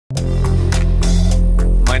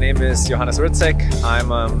My name is Johannes Rydzek.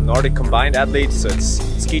 I'm a Nordic combined athlete, so it's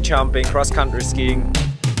ski jumping, cross-country skiing.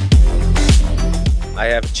 I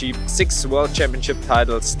have achieved 6 World Championship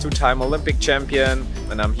titles, 2-time Olympic champion,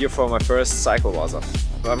 and I'm here for my first cyclewaza.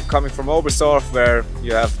 I'm coming from Oberstdorf, where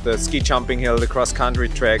you have the ski jumping hill, the cross-country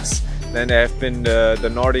tracks. Then there have been the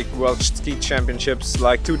Nordic World Ski Championships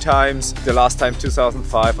like 2 times. The last time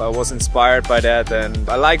 2005. I was inspired by that, and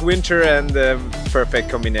I like winter and the perfect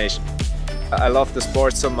combination. I love the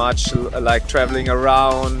sport so much. I like traveling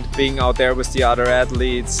around, being out there with the other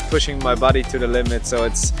athletes, pushing my body to the limit. So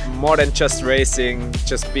it's more than just racing,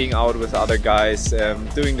 just being out with other guys,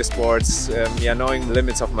 doing the sports, knowing the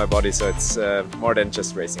limits of my body. So it's more than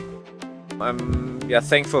just racing. I'm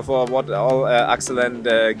thankful for what all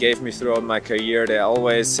Axelent gave me throughout my career. They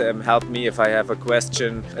always help me if I have a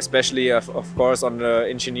question, especially of course on the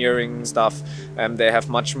engineering stuff. They have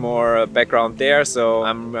much more background there, so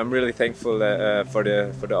I'm really thankful for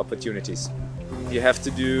the opportunities. You have to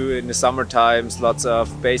do in the summer times lots of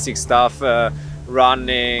basic stuff.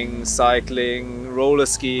 Running, cycling, roller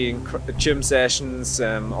skiing, gym sessions,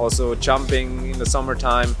 also jumping in the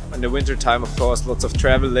summertime. In the winter time, of course, lots of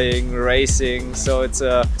traveling, racing. So it's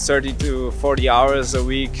 30 to 40 hours a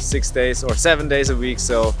week, 6 days or 7 days a week.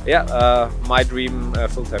 So yeah, my dream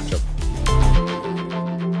full-time job.